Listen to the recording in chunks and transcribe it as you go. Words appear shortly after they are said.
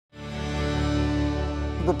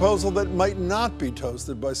A proposal that might not be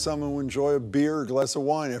toasted by some who enjoy a beer or glass of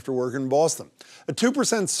wine after work in Boston. A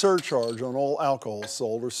 2% surcharge on all alcohol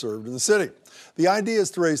sold or served in the city. The idea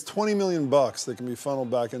is to raise $20 million that can be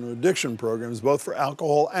funneled back into addiction programs, both for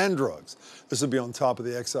alcohol and drugs. This would be on top of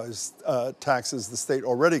the excise taxes the state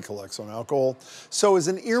already collects on alcohol. So is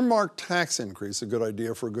an earmarked tax increase a good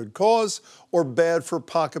idea for a good cause or bad for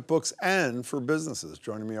pocketbooks and for businesses?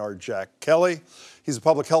 Joining me are Jack Kelly. He's a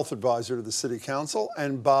public health advisor to the city council,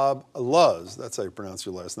 and Bob Luz, that's how you pronounce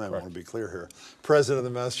your last name, right. I want to be clear here, president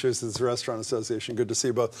of the Massachusetts Restaurant Association. Good to see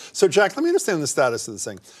you both. So Jack, let me understand the status of this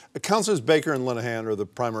thing. Councilors Baker and Linehan are the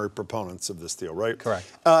primary proponents of this deal, right? Correct.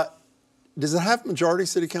 Does it have majority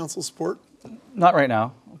city council support? Not right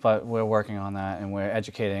now, but we're working on that, and we're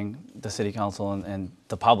educating the city council and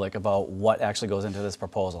the public about what actually goes into this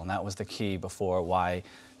proposal, and that was the key before why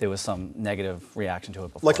there was some negative reaction to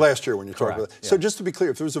it before. Like last year when you talked about it. Yeah. So just to be clear,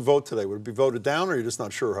 if there was a vote today, would it be voted down, or are you just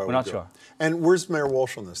not sure how it would go? We're not sure. And where's Mayor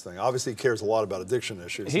Walsh on this thing? Obviously he cares a lot about addiction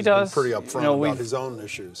issues. He does. Been pretty upfront about his own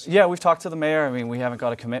issues. Yeah, we've talked to the mayor. I mean, we haven't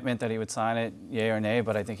got a commitment that he would sign it, yay or nay,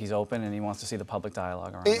 but I think he's open and he wants to see the public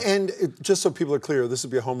dialogue around it. And just so people are clear, this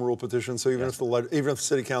would be a home rule petition, so even if the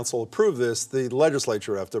city council approved this, the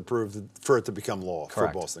legislature would have to approve for it to become law for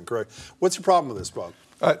Boston, correct? What's your problem with this, Bob?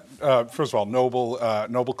 First of all,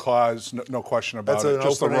 noble cause, no question about it.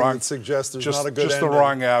 That's an opening that suggests there's not a good Just the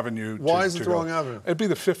wrong avenue. Why is it the wrong avenue? It'd be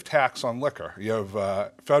the fifth tax on liquor. You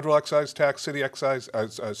have federal excise tax, city excise,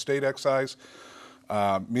 state excise,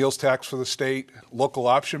 meals tax for the state, local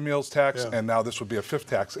option meals tax, and now this would be a fifth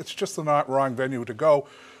tax. It's just the not wrong venue to go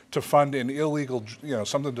to fund an illegal,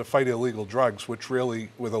 something to fight illegal drugs, which really,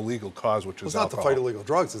 with a legal cause, which is alcohol. It's not to fight illegal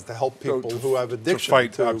drugs, it's to help people who have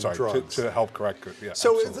addiction to drugs. To help correct it, yeah.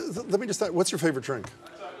 So let me just, what's your favorite drink?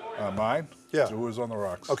 Mine? Yeah. Dewar's on the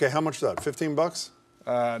rocks. Okay, how much is that, 15 bucks?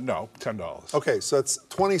 No, $10. Okay, so that's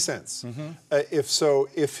 20 cents.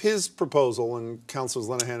 If his proposal and Councilors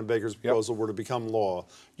Linehan and Baker's proposal were to become law,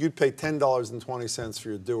 you'd pay $10.20 for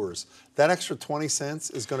your Dewar's. That extra 20 cents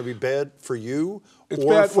is going to be bad for you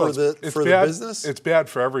for the business? It's bad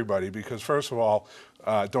for everybody because, first of all,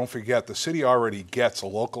 don't forget, the city already gets a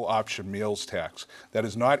local option meals tax that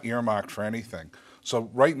is not earmarked for anything. So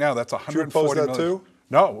right now, that's $140 million. Did you oppose that too?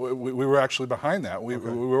 No, we were actually behind that. We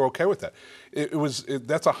were okay with that.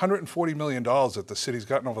 That's $140 million that the city's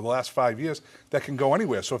gotten over the last 5 years that can go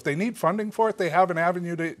anywhere. So if they need funding for it, they have an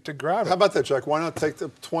avenue to grab it. How about that, Jack? Why not take the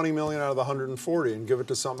 $20 million out of the $140 and give it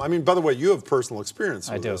to something? I mean, by the way, you have personal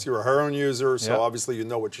experience with this. You're a heroin user, so obviously you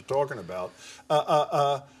know what you're talking about.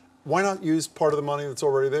 Why not use part of the money that's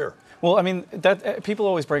already there? Well, I mean, people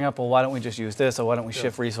always bring up, well, why don't we just use this, or why don't we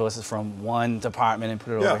shift resources from one department and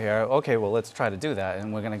put it over here? Okay, well, let's try to do that,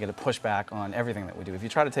 and we're going to get a pushback on everything that we do. If you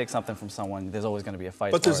try to take something from someone, there's always going to be a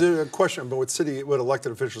fight. But there's a question. But what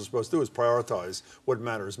elected officials are supposed to do is prioritize what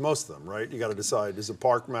matters most to them, right? You got to decide: does a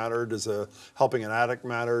park matter? Does helping an addict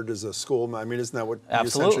matter? Does a school matter? I mean, isn't that what you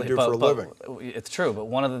essentially do for a living? It's true. But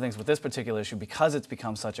one of the things with this particular issue, because it's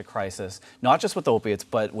become such a crisis, not just with opiates,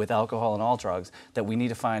 but with alcohol and all drugs, that we need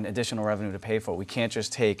to find additional revenue to pay for. We can't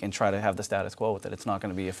just take and try to have the status quo with it. It's not going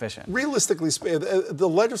to be efficient. Realistically,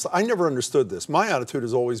 I never understood this. My attitude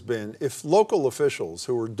has always been, if local officials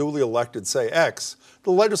who are duly elected say X,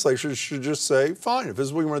 the legislature should just say, fine, if this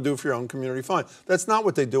is what you want to do for your own community, fine. That's not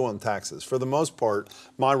what they do on taxes. For the most part,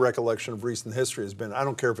 my recollection of recent history has been, I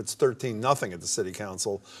don't care if it's 13-0 at the city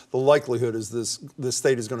council, the likelihood is the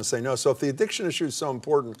state is going to say no. So if the addiction issue is so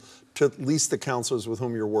important to at least the councilors with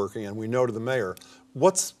whom you're working, and we know to the mayor,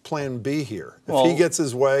 what's plan B here? If he gets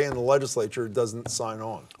his way and the legislature doesn't sign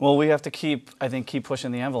on. Well, we have to keep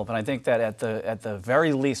pushing the envelope. And I think that at the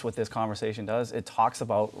very least what this conversation does, it talks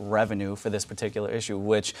about revenue for this particular issue,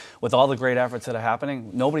 which with all the great efforts that are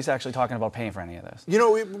happening, nobody's actually talking about paying for any of this. You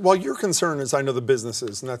know, while your concern is, I know the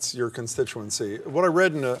businesses, and that's your constituency, what I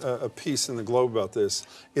read in a piece in the Globe about this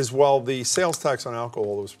is while the sales tax on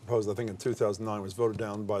alcohol that was proposed, I think in 2009, was voted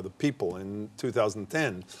down by the people in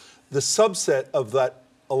 2010, the subset of that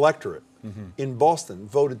electorate in Boston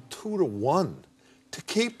voted 2-1 to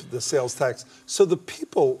keep the sales tax. So the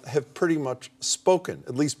people have pretty much spoken,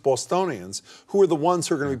 at least Bostonians, who are the ones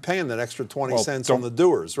who are going to be paying that extra 20 cents on the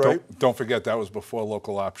Dewar's, right? Don't forget that was before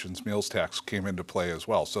local options meals tax came into play as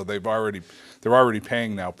well. So they're already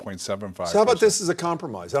paying now 0.75%. So how about this as a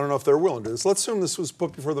compromise? I don't know if they're willing to do this. Let's assume this was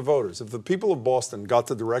put before the voters. If the people of Boston got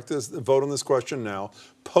to vote on this question now,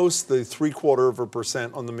 post the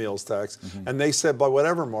 0.75% on the meals tax, and they said by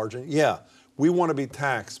whatever margin, yeah, we want to be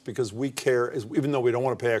taxed because we care, even though we don't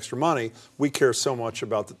want to pay extra money, we care so much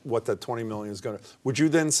about what that $20 million is going to. Would you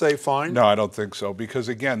then say fine? No, I don't think so, because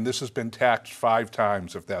again, this has been taxed 5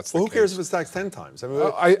 times if that's the case. Who cares if it's taxed 10 times? I mean,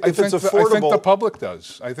 if it's affordable, I think the public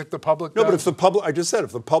does. I think the public does. No, but if the public, I just said,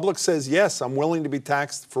 if the public says, yes, I'm willing to be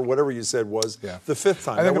taxed for whatever you said was the 5th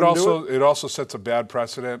time. I think it also sets a bad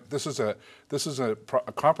precedent. This is a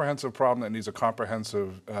comprehensive problem that needs a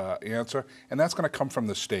comprehensive answer, and that's going to come from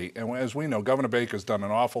the state. And as we know, Governor Baker's done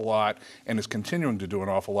an awful lot and is continuing to do an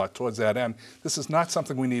awful lot towards that end. This is not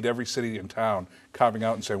something we need every city and town carving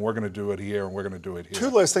out and saying, we're going to do it here and we're going to do it here. 2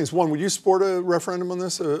 last things. One, would you support a referendum on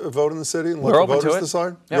this, a vote in the city, and let the voters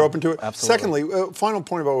decide? Yeah, you're open to it? Absolutely. Secondly, final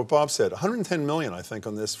point about what Bob said, $110 million, I think,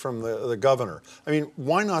 on this from the governor. I mean,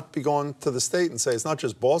 why not be going to the state and say it's not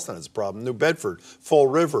just Boston it's a problem, New Bedford, Fall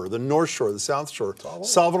River, the North Shore, the South Shore,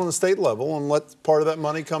 solve it on the state level and let part of that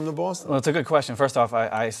money come to Boston? Well, it's a good question. First off,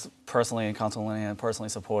 I personally, and Councilman Linehan personally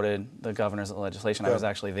supported the governor's legislation. I was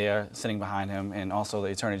actually there, sitting behind him, and also the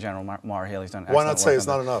Attorney General, Maura Haley's done excellent work. Why not say it's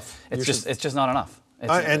not enough? It's just not enough.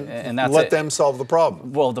 And that's let them solve the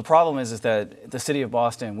problem. Well, the problem is that the city of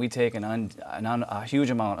Boston, we take a huge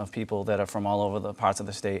amount of people that are from all over the parts of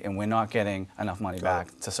the state, and we're not getting enough money back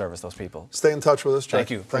to service those people. Stay in touch with us, Jack. Thank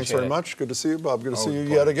you. Thanks very much. Good to see you, Bob. Good to see you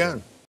pleasure. yet again.